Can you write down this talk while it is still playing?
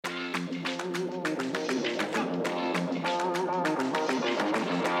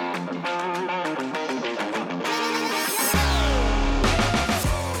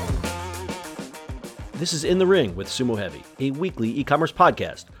This is In the Ring with Sumo Heavy, a weekly e-commerce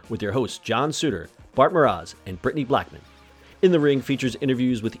podcast with your hosts John Suter, Bart Mraz, and Brittany Blackman. In the Ring features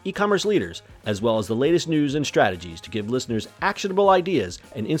interviews with e-commerce leaders, as well as the latest news and strategies to give listeners actionable ideas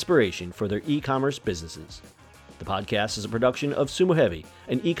and inspiration for their e-commerce businesses. The podcast is a production of Sumo Heavy,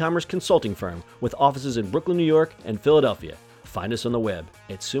 an e-commerce consulting firm with offices in Brooklyn, New York, and Philadelphia. Find us on the web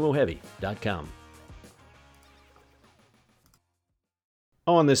at sumoheavy.com.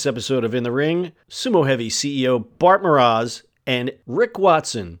 On this episode of In the Ring, Sumo Heavy CEO Bart Mraz and Rick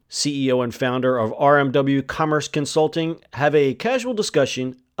Watson, CEO and founder of RMW Commerce Consulting, have a casual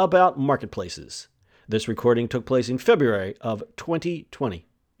discussion about marketplaces. This recording took place in February of 2020.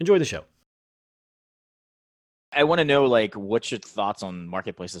 Enjoy the show. I want to know, what's your thoughts on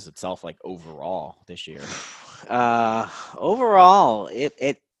marketplaces itself, overall this year? Overall,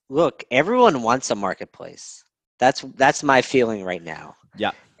 look, everyone wants a marketplace. That's my feeling right now.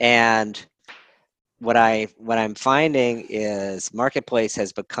 Yeah. And what I'm finding is marketplace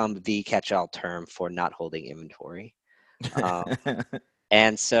has become the catch-all term for not holding inventory.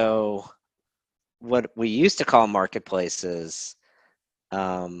 And so what we used to call marketplaces,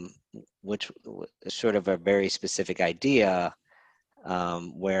 which is sort of a very specific idea,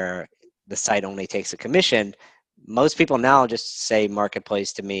 where the site only takes a commission, most people now just say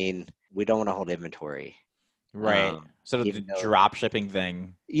marketplace to mean we don't want to hold inventory. Right. So the drop shipping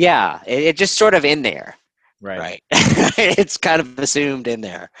thing. Yeah, it's just sort of in there. Right. It's kind of assumed in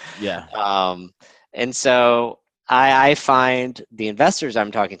there. Yeah. And so I find the investors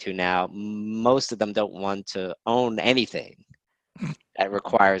I'm talking to now, most of them don't want to own anything that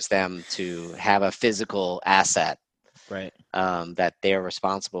requires them to have a physical asset, right? That they're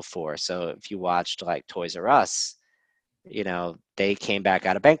responsible for. So if you watched Toys R Us, they came back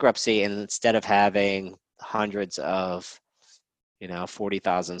out of bankruptcy, and instead of having hundreds of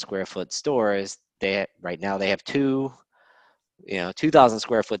 40,000 square foot stores, right now they have 2,000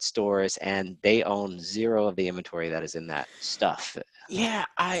 square foot stores, and they own zero of the inventory that is in that stuff. Yeah,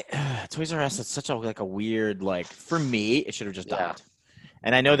 Toys R Us, it's such a weird, for me, it should have just died.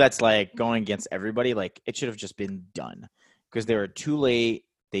 And I know that's going against everybody. It should have just been done because they were too late.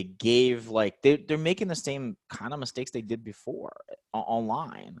 They gave they're making the same kind of mistakes they did before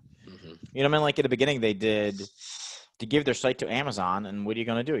online. Mm-hmm. You know what I mean? In the beginning, they gave their site to Amazon, and what are you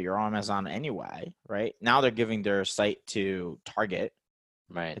going to do? You're on Amazon anyway, right? Now they're giving their site to Target.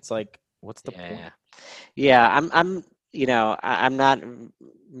 Right. It's what's the point? Yeah, I'm not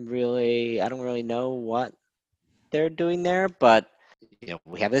really, I don't really know what they're doing there, but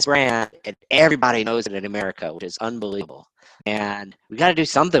we have this brand and everybody knows it in America, which is unbelievable. And we got to do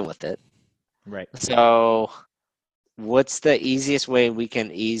something with it. Right. So what's the easiest way we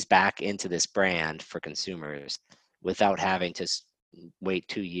can ease back into this brand for consumers without having to wait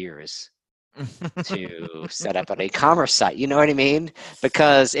 2 years to set up an e-commerce site? You know what I mean?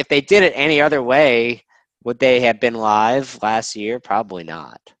 Because if they did it any other way, would they have been live last year? Probably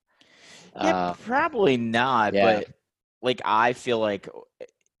not. Yeah, probably not. Yeah. But I feel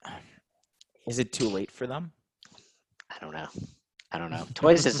is it too late for them? I don't know.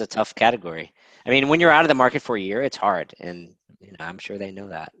 Toys is a tough category. I mean, when you're out of the market for a year, it's hard, and I'm sure they know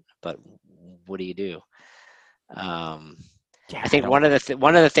that. But what do you do? I think one of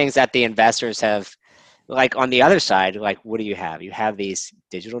the things that the investors have, on the other side, what do you have? You have these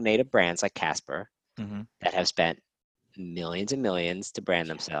digital native brands like Casper that have spent millions and millions to brand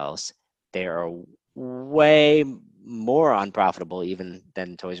themselves. They are way more unprofitable even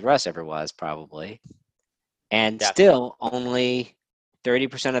than Toys R Us ever was, probably. And still only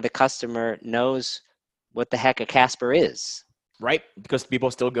 30% of the customer knows what the heck a Casper is. Right, because people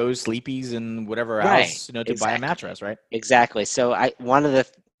still go Sleepy's and whatever else, to buy a mattress, right? Exactly. So one of the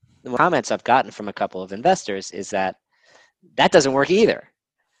comments I've gotten from a couple of investors is that doesn't work either.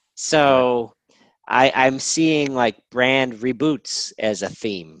 So I'm seeing brand reboots as a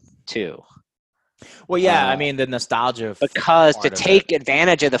theme too. Well, yeah, I mean the nostalgia. Because to take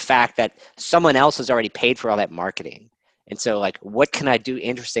advantage of the fact that someone else has already paid for all that marketing. And so what can I do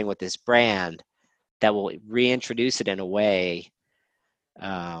interesting with this brand that will reintroduce it in a way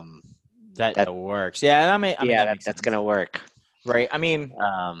that works? Yeah, I mean that's going to work. Right. I mean,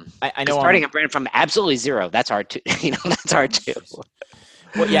 I know starting a brand from absolutely zero, that's hard too. That's hard too.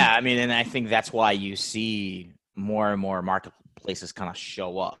 Well, yeah, I mean, and I think that's why you see more and more marketplaces kind of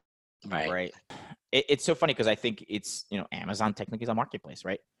show up. Right. It's so funny because I think it's, Amazon technically is a marketplace,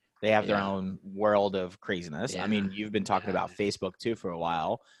 right? They have their own world of craziness. Yeah. I mean, you've been talking about Facebook too for a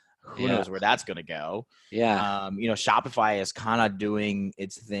while. Who knows where that's going to go? Yeah. Shopify is kind of doing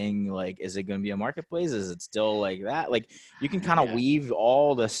its thing. Like, is it going to be a marketplace? Is it still like that? Like, you can kind of weave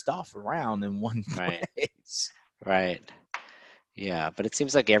all the stuff around in one place. Right. Yeah, but it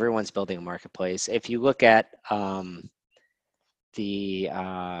seems like everyone's building a marketplace. If you look at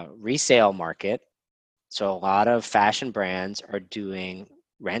the resale market, so a lot of fashion brands are doing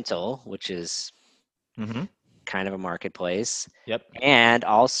rental, which is kind of a marketplace. Yep. And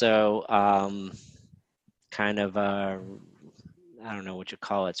also kind of I don't know what you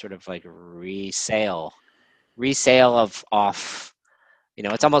call it, sort of like resale of off.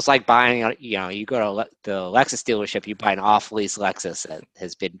 It's almost like buying, you go to the Lexus dealership, you buy an off-lease Lexus that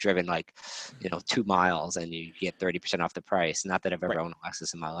has been driven 2 miles, and you get 30% off the price. Not that I've ever owned a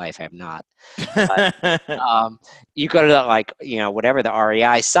Lexus in my life. I have not. But, you go to whatever the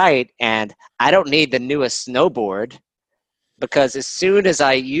REI site, and I don't need the newest snowboard because as soon as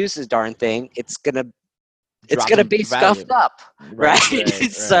I use this darn thing, it's gonna be scuffed up, right?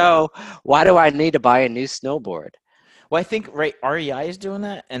 So why do I need to buy a new snowboard? Well, I think REI is doing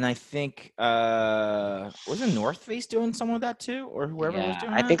that, and I think wasn't North Face doing some of that too, or whoever was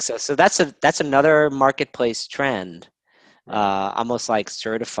doing that? I think so. So that's another marketplace trend, almost like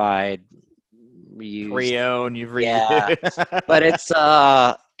certified reused. Pre-owned, you've reused. But it's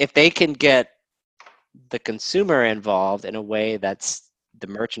if they can get the consumer involved in a way that's the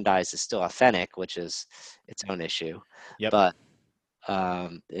merchandise is still authentic, which is its own issue. Yep. But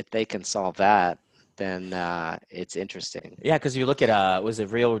if they can solve that, then it's interesting. Yeah, because you look at was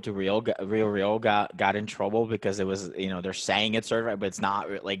it Real to Real? Real got in trouble because it was they're saying it's certified, but it's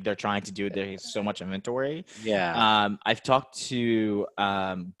not. Like they're trying to do it. There's so much inventory. Yeah. I've talked to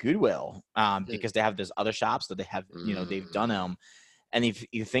Goodwill because they have those other shops that they have. They've done them, and if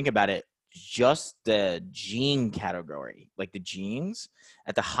you think about it, just the jean category, like the jeans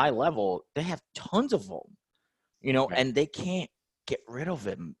at the high level, they have tons of them. And they can't get rid of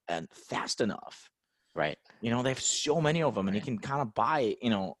them fast enough. Right. They have so many of them, and you can kind of buy,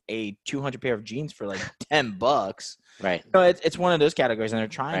 a 200 pair of jeans for like $10. Right. It's one of those categories, and they're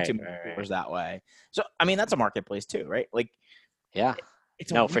trying to move towards that way. So, I mean, that's a marketplace too, right? Like, yeah.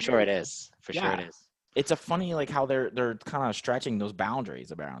 For sure it is. For sure it is. It's a funny, like how they're kind of stretching those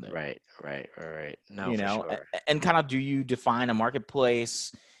boundaries around it. Right. No, for sure. And kind of, do you define a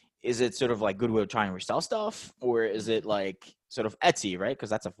marketplace? Is it sort of like Goodwill trying to resell stuff, or is it like sort of Etsy, right? Because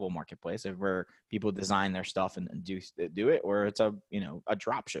that's a full marketplace where people design their stuff and do it, or it's a a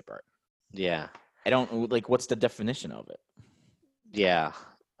drop shipper. Yeah. I don't what's the definition of it? Yeah.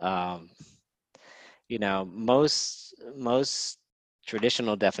 Most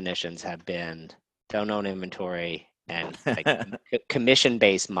traditional definitions have been don't own inventory and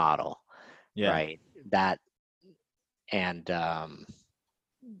commission-based model. Yeah. Right. That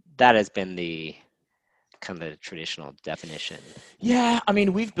has been the kind of the traditional definition. Yeah, I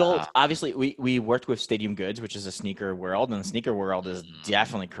mean, we've built obviously we worked with Stadium Goods, which is a sneaker world, and the sneaker world is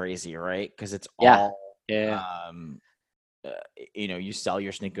definitely crazy, right? Because it's all you sell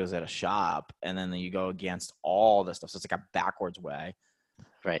your sneakers at a shop, and then you go against all this stuff. So it's like a backwards way,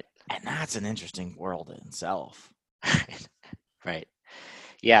 right? And that's an interesting world in itself, right?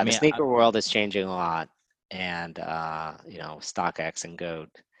 Yeah, the sneaker world is changing a lot, and StockX and GOAT.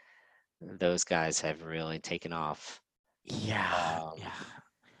 Those guys have really taken off. Yeah.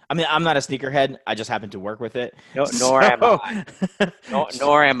 I mean, I'm not a sneakerhead. I just happen to work with it. Nor am I.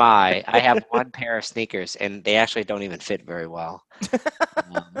 Nor am I. I have one pair of sneakers, and they actually don't even fit very well.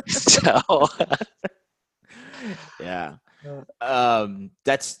 Yeah.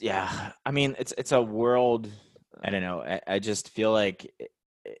 That's I mean, it's a world. I don't know. I just feel like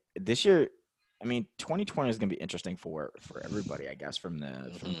this year. I mean, 2020 is going to be interesting for everybody, I guess, from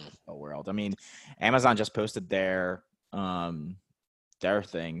the world. I mean, Amazon just posted their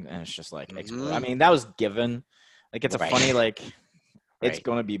thing, and it's just like, I mean, that was given. Like, it's a funny, like, it's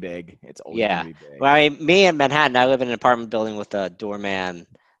going to be big. It's always going to be big. Well, me in Manhattan, I live in an apartment building with a doorman,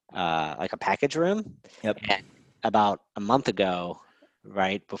 like a package room. Yep. And about a month ago,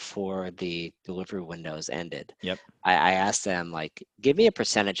 right before the delivery windows ended. Yep. I asked them, like, give me a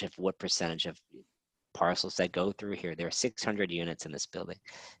percentage of what percentage of parcels that go through here. There are 600 units in this building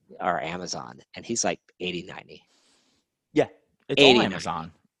are Amazon. And he's like 80, 90. Yeah. It's 80, all Amazon.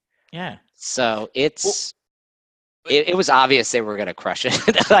 90. Yeah. So it was obvious they were going to crush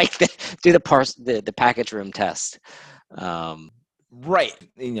it. Like do the package room test. Right.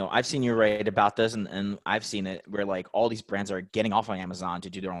 I've seen you write about this, and I've seen it where like all these brands are getting off on Amazon to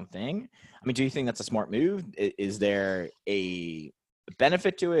do their own thing. I mean, do you think that's a smart move? Is there a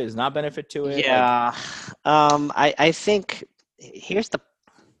benefit to it? Is not benefit to it? Yeah. I think here's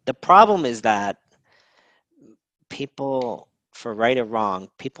the problem is that people, for right or wrong,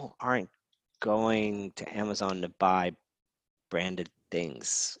 people aren't going to Amazon to buy branded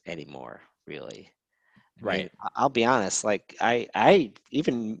things anymore, really. I mean, Right. I'll be honest, like I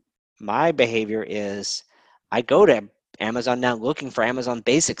even my behavior is I go to Amazon now looking for Amazon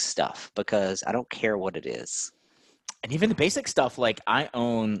basic stuff because I don't care what it is. And even the basic stuff, like I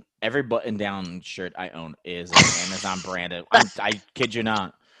own every button-down shirt I own is Amazon branded. I kid you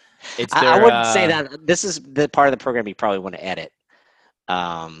not. It's I their. wouldn't say that. This is the part of the program you probably want to edit.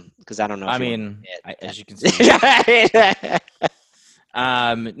 Because I don't know if I you mean, want as you can to see. edit.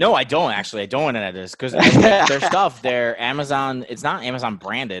 No, I don't actually. I don't want to edit this because like, their stuff, their Amazon. It's not Amazon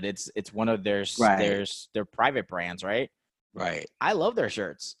branded. It's one of Right. their private brands, right? Right. I love their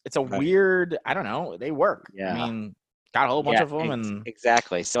shirts. It's a Right. weird. I don't know. They work. I Yeah. mean, got a whole bunch Yeah. of them, and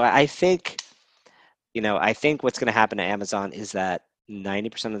Exactly. So I think, I think what's going to happen to Amazon is that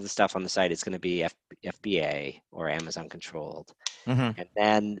 90% of the stuff on the site is going to be FBA or Amazon controlled. Mhm. And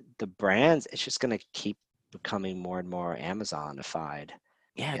then the brands, it's just going to keep becoming more and more Amazonified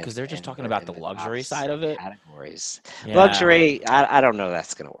yeah, in, because they're just in talking the about in the the luxury tops side of it. categories. Yeah. Luxury, I don't know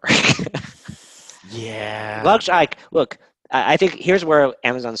that's going to work. Yeah. Luxury, look, I think here's where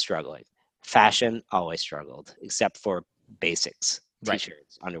Amazon's struggling. Fashion always struggled, except for basics, Right.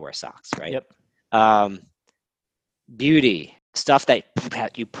 t-shirts, underwear, socks, right? Yep. Beauty, stuff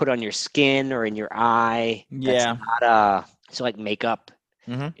that you put on your skin or in your eye. Yeah. That's not so like makeup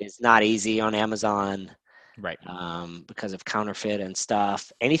Mhm. is not easy on Amazon Right. because of counterfeit and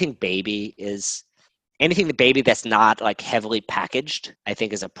stuff. Anything the baby that's not like heavily packaged, I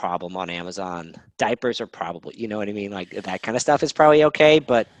think is a problem on Amazon. Diapers are probably, you know what I mean? Like that kind of stuff is probably okay,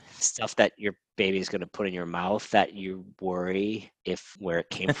 but stuff that your baby is going to put in your mouth that you worry if where it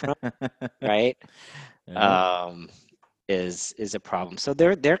came from, right? Yep. Is a problem. So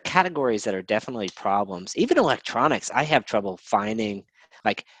there are categories that are definitely problems. Even electronics, I have trouble finding,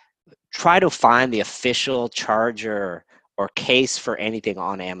 like, try to find the official charger or case for anything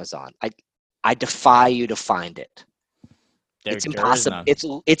on Amazon. I defy you to find it. It's There is impossible. none.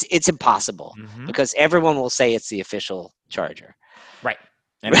 It's impossible Mhm. because everyone will say it's the official charger. Right.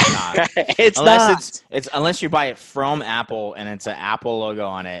 And it's not. It's Unless not. it's unless you buy it from Apple and it's an Apple logo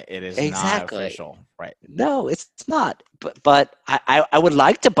on it, it is not Exactly. official. Right. No, it's not. But I would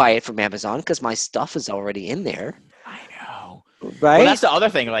like to buy it from Amazon because my stuff is already in there, I know. Well, right? that's the other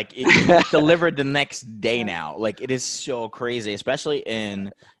thing. Like, it can get delivered the next day now. Like, it is so crazy, especially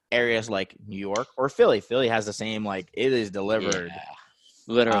in areas like New York or Philly. Philly has the same. Like, it is delivered. Yeah,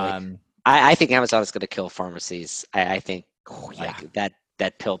 literally. Um. I think Amazon is going to kill pharmacies. I think Oh, yeah. like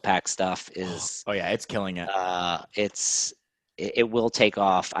that pill pack stuff is Oh yeah, it's killing it. it will take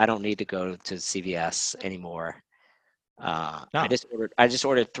off. I don't need to go to CVS anymore. No. I just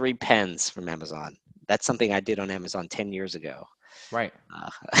ordered 3 pens from Amazon. That's something I did on Amazon 10 years ago. Right. Uh,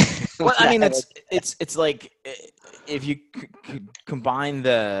 Well, I mean, that it's like if you combine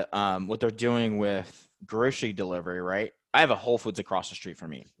the what they're doing with grocery delivery, right? I have a Whole Foods across the street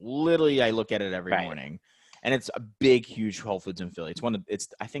from me. Literally, I look at it every Right. morning, and it's a big, huge Whole Foods in Philly. It's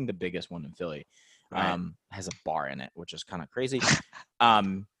I think the biggest one in Philly. Right. Has a bar in it, which is kind of crazy.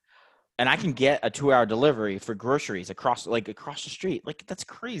 And I can get a 2-hour delivery for groceries across the street. Like, that's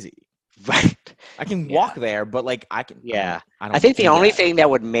crazy. Right. I can walk there, but like I can. Yeah. I don't I think the do only that. thing that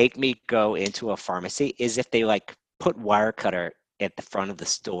would make me go into a pharmacy is if they like put wire cutter at the front of the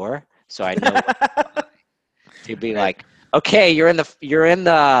store, so I know to be Right. like, okay, you're in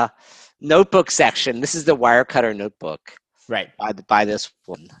the notebook section. This is the wire cutter notebook. Right. Buy this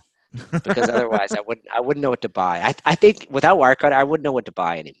one because otherwise I wouldn't know what to buy. I think without wire cutter I wouldn't know what to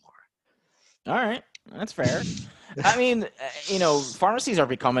buy anymore. All right, that's fair. I mean, pharmacies are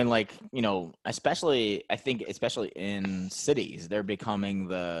becoming like, especially in cities, they're becoming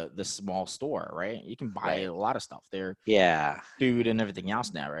the small store, right? You can buy Right. a lot of stuff there, Yeah. food and everything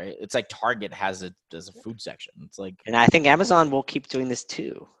else now, right? It's like Target has a food section. It's like, And I think Amazon will keep doing this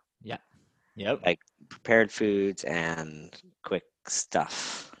too. yeah, yep, Like prepared foods and quick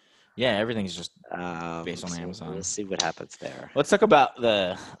stuff. yeah, everything's just based on So Amazon. we'll see what happens there. Let's talk about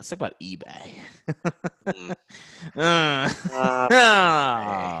eBay. Mm.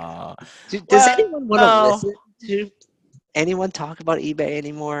 Oh. Does anyone want to Well, listen to anyone talk about eBay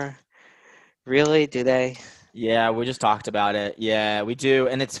anymore? Really? Do they? Yeah, we just talked about it. Yeah, we do,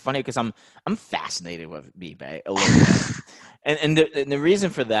 and it's funny because I'm fascinated with eBay a little bit, and the reason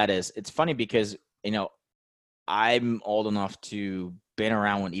for that is it's funny because I'm old enough to been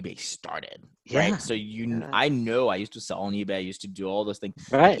around when eBay started, Yeah. right? So Yeah. I know I used to sell on eBay, I used to do all those things.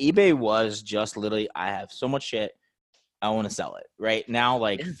 Right. eBay was just literally I have so much shit. I want to sell it right now.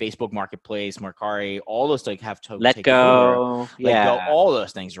 Like Facebook Marketplace, Mercari, all those like have to Let take go. over. Yeah. Let go, all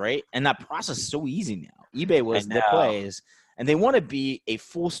those things, right? And that process is so easy now. eBay was the place, and they want to be a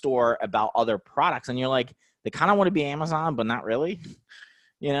full store about other products. And you're like, they kind of want to be Amazon, but not really,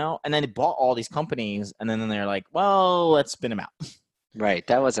 you know? And then they bought all these companies, and then they're like, well, let's spin them out. Right.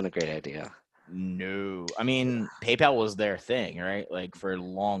 That wasn't a great idea. No, I mean, PayPal was their thing, right? Like for a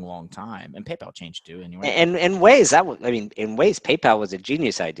long, long time, and PayPal changed too. Anyway, And in ways in ways, PayPal was a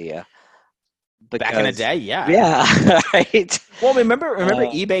genius idea. Back in the day, yeah. Yeah, right. Well, remember,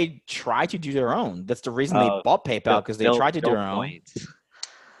 eBay tried to do their own. That's the reason they bought PayPal, because they tried to do their own.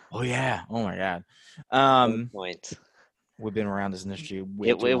 Oh yeah. Oh my God. Point. We've been around this industry way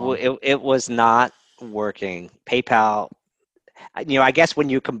too long. It was not working. PayPal. I guess when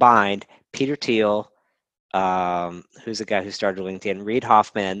you combined Peter Thiel, who's the guy who started LinkedIn, Reid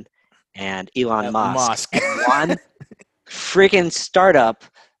Hoffman, and Elon Musk. And one freaking startup.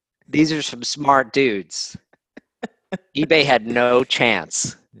 These are some smart dudes. eBay had no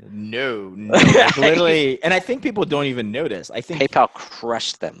chance. No, like literally. And I think people don't even notice. I think PayPal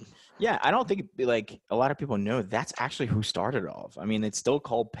crushed them. Yeah, I don't think like a lot of people know that's actually who started off. I mean, it's still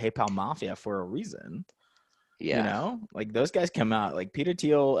called PayPal Mafia for a reason. Yeah. You know, like those guys come out, like Peter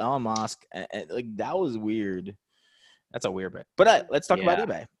Thiel, Elon Musk, and like that was weird. That's a weird bit. But let's talk about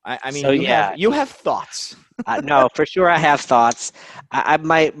eBay. I mean, so, you have thoughts. No, for sure I have thoughts.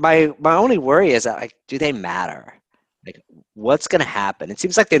 My only worry is that, like, do they matter? Like, what's going to happen? It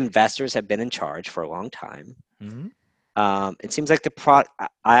seems like the investors have been in charge for a long time. Mm-hmm. It seems like the product.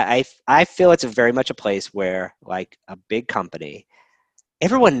 I feel it's very much a place where, like, a big company,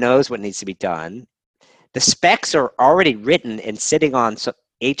 everyone knows what needs to be done. The specs are already written and sitting on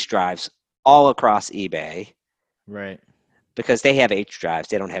H drives all across eBay. Right. Because they have H drives.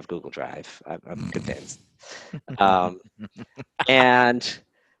 They don't have Google Drive. I'm convinced.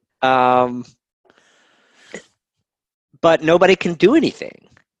 But nobody can do anything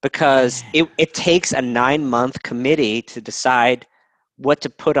because it takes a 9-month committee to decide what to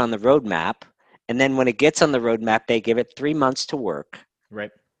put on the roadmap. And then when it gets on the roadmap, they give it 3 months to work.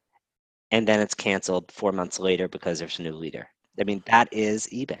 Right. And then it's canceled 4 months later because there's a new leader. I mean, that is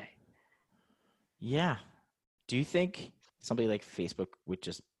eBay. Yeah. Do you think somebody like Facebook would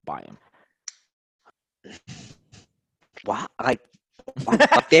just buy them? Why?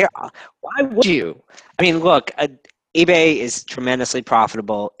 Why would you? I mean, look, eBay is tremendously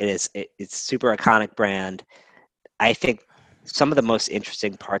profitable. It's super iconic brand. I think some of the most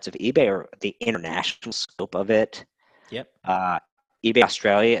interesting parts of eBay are the international scope of it. Yep. eBay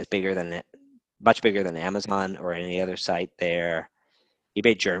Australia is much bigger than Amazon or any other site there.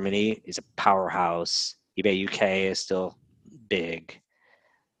 eBay Germany is a powerhouse. eBay UK is still big.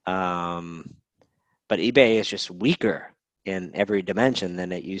 But eBay is just weaker in every dimension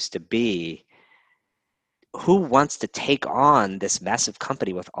than it used to be. Who wants to take on this massive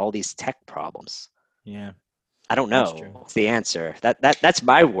company with all these tech problems? Yeah. I don't know. What's the answer? That's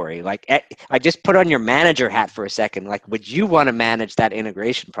my worry. Like, I just put on your manager hat for a second. Like, would you want to manage that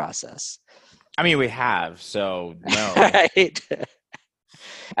integration process? I mean, we have, so no. Right.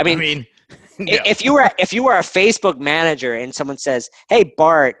 I mean no. if you were a Facebook manager and someone says, "Hey,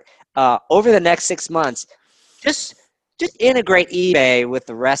 Bart, over the next 6 months, just integrate eBay with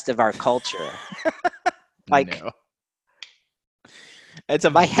the rest of our culture," like. No. It's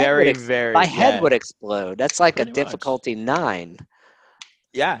my head would explode. That's like pretty a difficulty much. 9.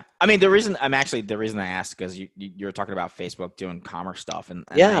 Yeah, I mean the reason I asked because you were talking about Facebook doing commerce stuff, and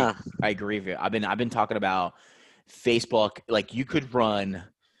yeah, I agree with you. I've been talking about Facebook, like you could run,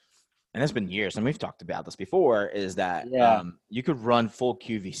 and it's been years, and we've talked about this before. Is that you could run full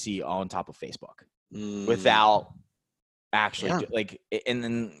QVC on top of Facebook without actually and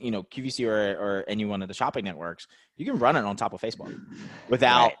then QVC or any one of the shopping networks, you can run it on top of Facebook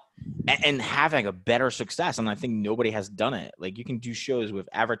without and having a better success. And I think nobody has done it. Like you can do shows with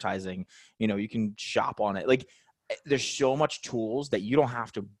advertising, you can shop on it. Like there's so much tools that you don't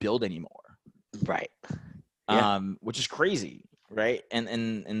have to build anymore. Right. Which is crazy. Right.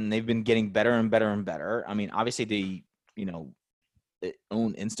 And they've been getting better and better and better. I mean, obviously they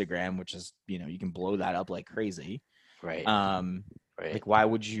own Instagram, which is, you can blow that up like crazy. Right. Like why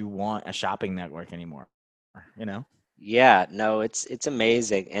would you want a shopping network anymore? Yeah, no, it's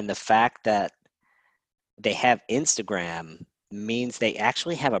amazing. And the fact that they have Instagram means they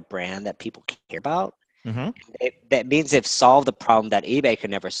actually have a brand that people care about. Mm-hmm. That means they've solved the problem that eBay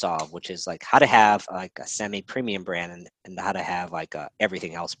could never solve, which is like how to have like a semi-premium brand and how to have like a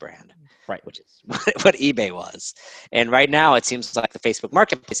everything else brand. Right. Which is what eBay was. And right now it seems like the Facebook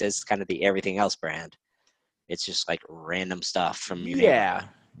Marketplace is kind of the everything else brand. It's just like random stuff from your Yeah.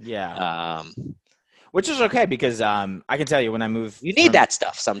 neighborhood. Yeah. Which is okay because I can tell you when I moved. You need that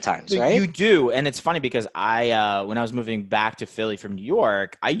stuff sometimes, right? You do, and it's funny because I when I was moving back to Philly from New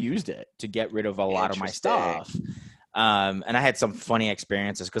York, I used it to get rid of a lot of my stuff. And I had some funny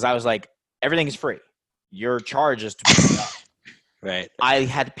experiences because I was like, everything is free. Your charge is to pick it up. Right. I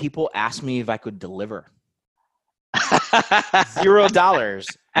had people ask me if I could deliver. $0,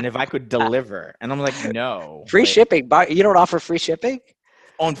 and if I could deliver, and I'm like, no. Free like, shipping? You don't offer free shipping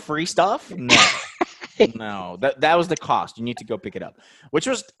on free stuff? No. No, that was the cost. You need to go pick it up, which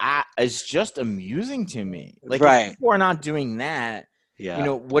was is just amusing to me. Like, right? if people are not doing that, Yeah. you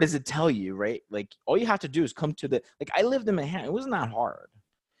know, what does it tell you, right? Like, all you have to do is come to the. Like, I lived in Manhattan. It wasn't that hard.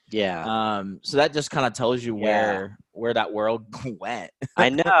 Yeah. So that just kind of tells you where that world went. I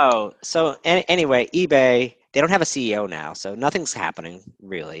know. So anyway, eBay, they don't have a CEO now, so nothing's happening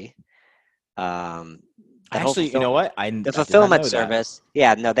really. Actually, you know what? I The did not fulfillment know that. service.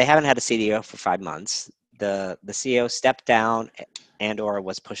 Yeah, no, they haven't had a CEO for 5 months. The CEO stepped down and or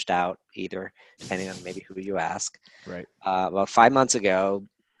was pushed out, either, depending on maybe who you ask. Right. About 5 months ago,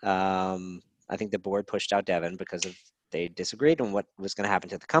 I think the board pushed out Devin because they disagreed on what was going to happen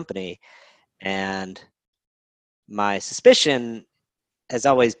to the company. And my suspicion has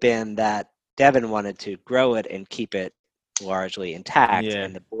always been that Devin wanted to grow it and keep it largely intact, Yeah.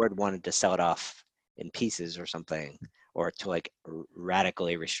 and the board wanted to sell it off in pieces or something, or to like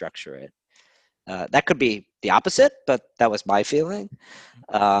radically restructure it. That could be the opposite, but that was my feeling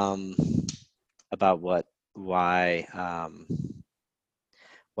about why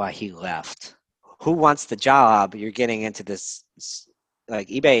he left. Who wants the job? You're getting into this, like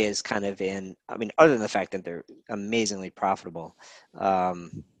eBay is kind of in, I mean, other than the fact that they're amazingly profitable,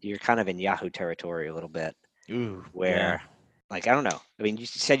 you're kind of in Yahoo territory a little bit. Ooh, where, like, I don't know. I mean, you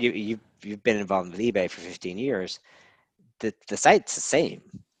said you've been involved with eBay for 15 years. The site's the same.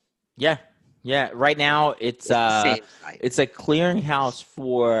 Yeah. Yeah. Right now, it's the same site. It's a clearinghouse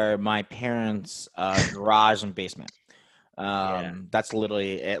for my parents' garage and basement. That's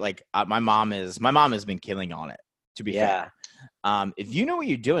literally it. Like, my mom has been killing on it, to be fair. If you know what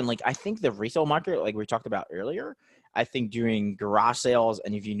you're doing, like, I think the resale market, like we talked about earlier, I think doing garage sales,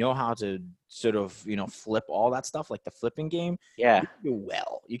 and if you know how to sort of, you know, flip all that stuff, like the flipping game, you can do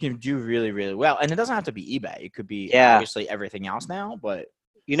well. You can do really, really well. And it doesn't have to be eBay. It could be obviously everything else now, but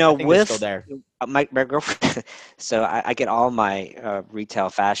you know, I think with still there. My girlfriend, so I get all my retail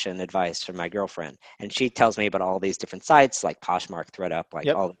fashion advice from my girlfriend, and she tells me about all these different sites like Poshmark, ThredUp, like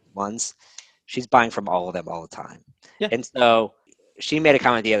all the ones. She's buying from all of them all the time. Yeah. And so she made a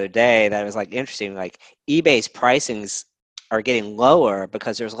comment the other day that was like interesting, like eBay's pricings are getting lower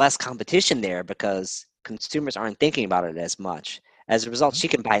because there's less competition there because consumers aren't thinking about it as much. As a result, she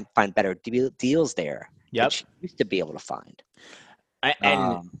can find better deals there that she used to be able to find.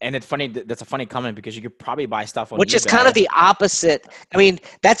 And it's funny. That's a funny comment because you could probably buy stuff on which eBay. Is kind of the opposite. I mean,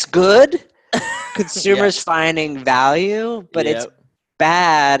 that's good. Consumers finding value, but it's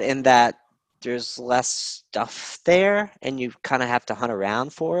bad in that there's less stuff there, and you kind of have to hunt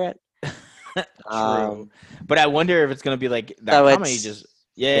around for it. True, but I wonder if it's gonna be like that comment you just.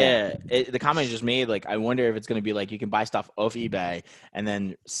 The comment you just made. Like, I wonder if it's gonna be like you can buy stuff off eBay and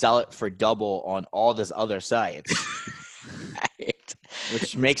then sell it for double on all this other sites. Right.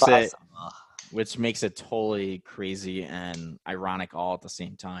 Which makes it totally crazy and ironic all at the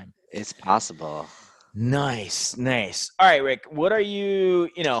same time. It's possible. Nice. All right, Rick, what are you,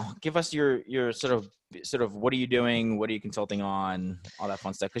 give us your sort of what are you doing? What are you consulting on? All that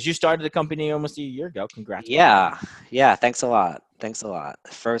fun stuff. Because you started the company almost a year ago. Congrats. Yeah. Thanks a lot. The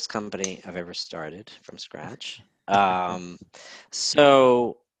first company I've ever started from scratch.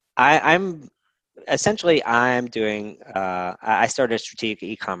 So I'm doing, I started a strategic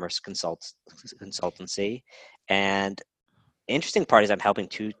e-commerce consultancy, and the interesting part is I'm helping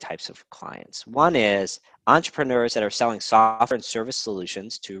two types of clients. One is entrepreneurs that are selling software and service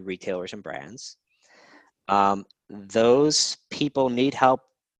solutions to retailers and brands. Those people need help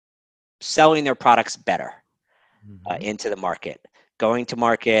selling their products better into the market. Going to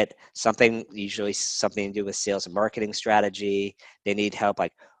market, usually something to do with sales and marketing strategy. They need help,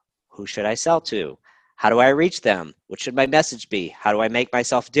 like, who should I sell to? How do I reach them? What should my message be? How do I make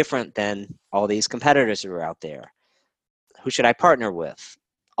myself different than all these competitors who are out there? Who should I partner with?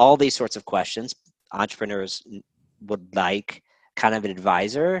 All these sorts of questions. Entrepreneurs would like kind of an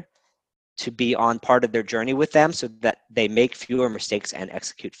advisor to be on part of their journey with them so that they make fewer mistakes and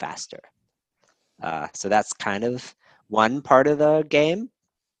execute faster. So that's kind of one part of the game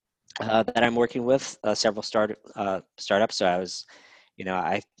that I'm working with, several startups. So I was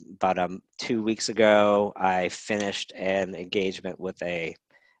I about 2 weeks ago, I finished an engagement with a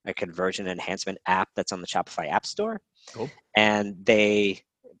conversion enhancement app that's on the Shopify App Store. Cool. And they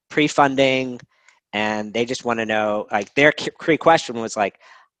pre-funding, and they just want to know, like, their key question was like,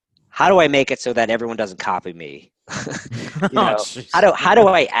 how do I make it so that everyone doesn't copy me? How do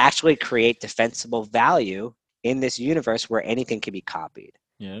I actually create defensible value in this universe where anything can be copied?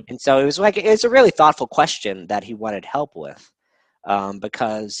 Yeah. And so it's a really thoughtful question that he wanted help with,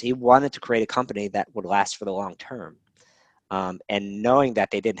 because he wanted to create a company that would last for the long term. And knowing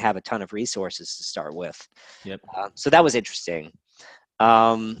that they didn't have a ton of resources to start with. Yep. So that was interesting.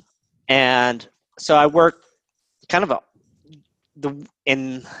 And so I work kind of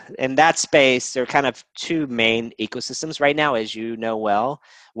in that space. There are kind of two main ecosystems right now, as you know well.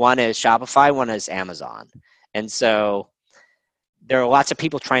 One is Shopify, one is Amazon. And so there are lots of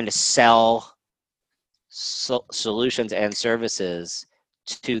people trying to sell solutions and services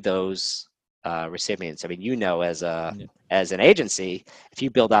to those recipients. I mean, as an agency, if you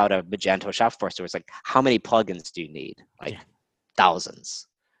build out a Magento Shopify store, it's like, how many plugins do you need? Like thousands.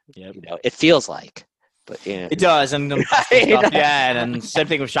 Yep. It feels like, but it does. And stuff, yeah. And same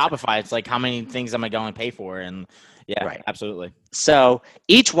thing with Shopify. It's like, how many things am I going to pay for? And yeah, right. Absolutely. So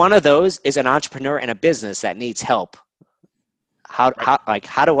each one of those is an entrepreneur and a business that needs help. How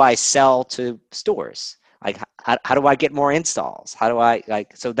do I sell to stores? Like, how do I get more installs? How do I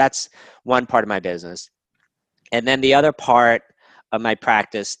so that's one part of my business. And then the other part of my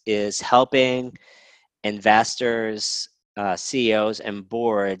practice is helping investors, CEOs, and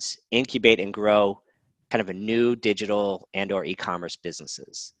boards incubate and grow kind of a new digital and or e-commerce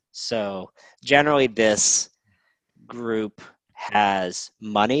businesses. So generally this group has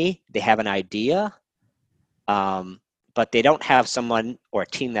money, they have an idea, but they don't have someone or a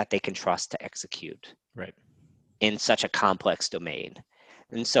team that they can trust to execute. Right. In such a complex domain.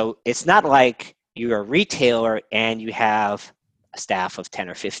 And so it's not like you're a retailer and you have a staff of 10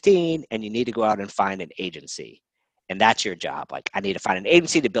 or 15 and you need to go out and find an agency. And that's your job. Like, I need to find an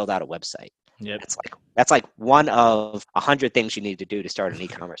agency to build out a website. Yep. That's like one of 100 things you need to do to start an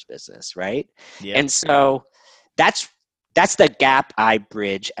e-commerce business, right? Yep. And so that's the gap I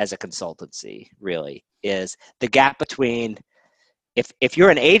bridge as a consultancy, really, is the gap between if you're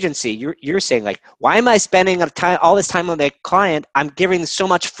an agency, you're saying, like, why am I spending all this time on the client? I'm giving so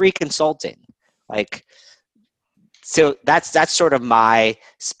much free consulting. Like, so that's sort of my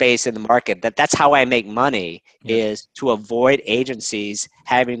space in the market. That's how I make money, is to avoid agencies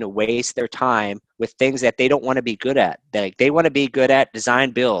having to waste their time with things that they don't want to be good at. They want to be good at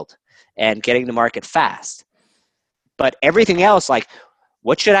design, build, and getting to market fast. But everything else, like,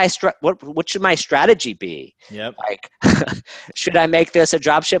 what should my strategy be? Yep. Like, should I make this a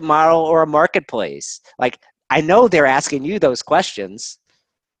dropship model or a marketplace? Like, I know they're asking you those questions.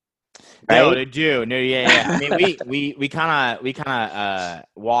 Right? No, they do. No, yeah. I mean, we kind of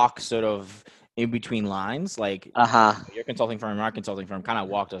walk sort of in between lines. Like, your consulting firm, our consulting firm, kind of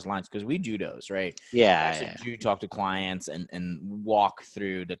walk those lines because we do those, right? Yeah. We do talk to clients and walk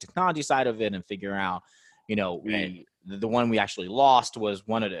through the technology side of it and figure out, the one we actually lost was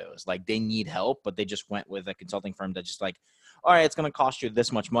one of those. Like, they need help, but they just went with a consulting firm that just like, all right, it's going to cost you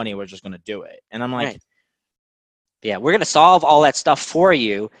this much money. We're just going to do it. And I'm like, yeah, we're going to solve all that stuff for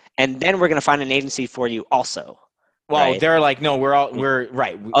you. And then we're going to find an agency for you also. Well, they're like, no, we're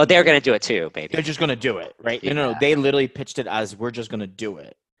right. Oh, they're going to do it too, baby. They're just going to do it. Right. Yeah. No, they literally pitched it as, we're just going to do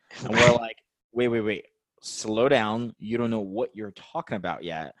it. And we're like, wait, slow down. You don't know what you're talking about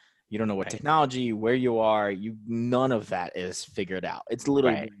yet. You don't know what technology, where you are. None of that is figured out. It's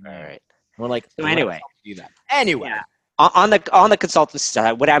literally right. We're like, so anyway, do that. Anyway, on the consultancy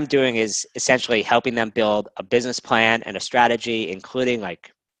side, what I'm doing is essentially helping them build a business plan and a strategy, including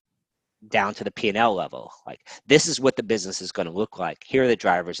like down to the P&L level. Like, this is what the business is going to look like. Here are the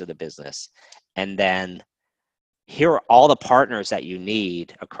drivers of the business, and then here are all the partners that you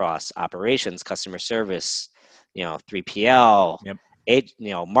need across operations, customer service, 3PL. Yep.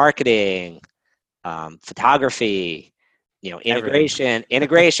 Marketing, photography, integration,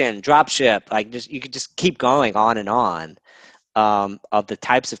 dropship. Like, you could just keep going on and on, of the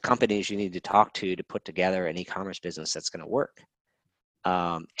types of companies you need to talk to put together an e-commerce business that's going to work.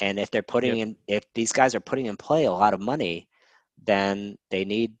 And if they're if these guys are putting in play a lot of money, then they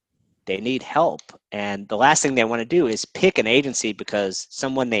need help. And the last thing they want to do is pick an agency because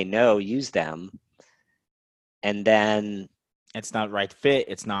someone they know used them, and then it's not right fit.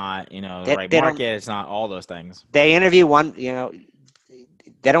 It's not, the right market. It's not all those things. They interview one,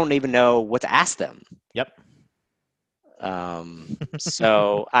 they don't even know what to ask them. Yep.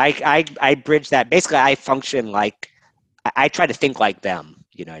 So I bridge that. Basically, I function like I try to think like them.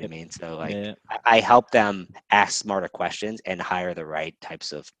 You know what I mean? So like Yeah. I help them ask smarter questions and hire the right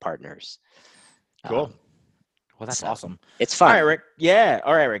types of partners. Cool. Well, that's so awesome. It's All fun. right, Rick. Yeah.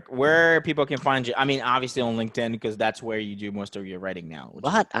 All right, Rick. Where people can find you? I mean, obviously on LinkedIn because that's where you do most of your writing now. Which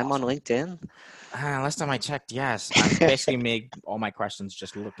is What? I'm on awesome. LinkedIn? Last time I checked, yes. I basically made all my questions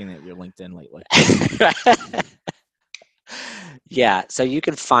just looking at your LinkedIn lately. Yeah, so you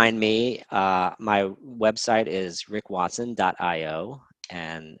can find me. My website is rickwatson.io,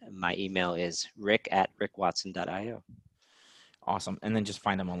 and my email is rick@rickwatson.io. Awesome. And then just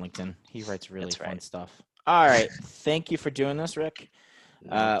find him on LinkedIn. He writes really That's fun right. stuff. All right. Thank you for doing this, Rick.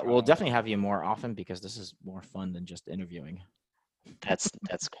 No We'll problem. definitely have you more often because this is more fun than just interviewing. That's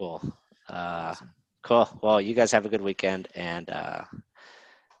cool. Awesome. Cool. Well, you guys have a good weekend, and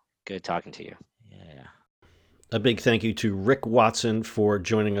good talking to you. Yeah. A big thank you to Rick Watson for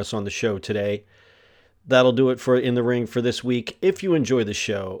joining us on the show today. That'll do it for In the Ring for this week. If you enjoy the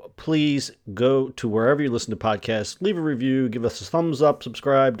show, please go to wherever you listen to podcasts, leave a review, give us a thumbs up,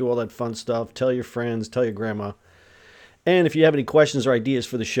 subscribe, do all that fun stuff. Tell your friends, tell your grandma. And if you have any questions or ideas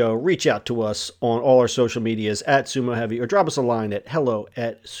for the show, reach out to us on all our social medias at Sumo Heavy, or drop us a line at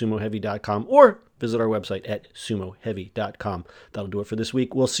hello@sumoheavy.com, or visit our website at sumoheavy.com. That'll do it for this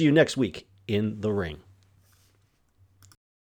week. We'll see you next week in the ring.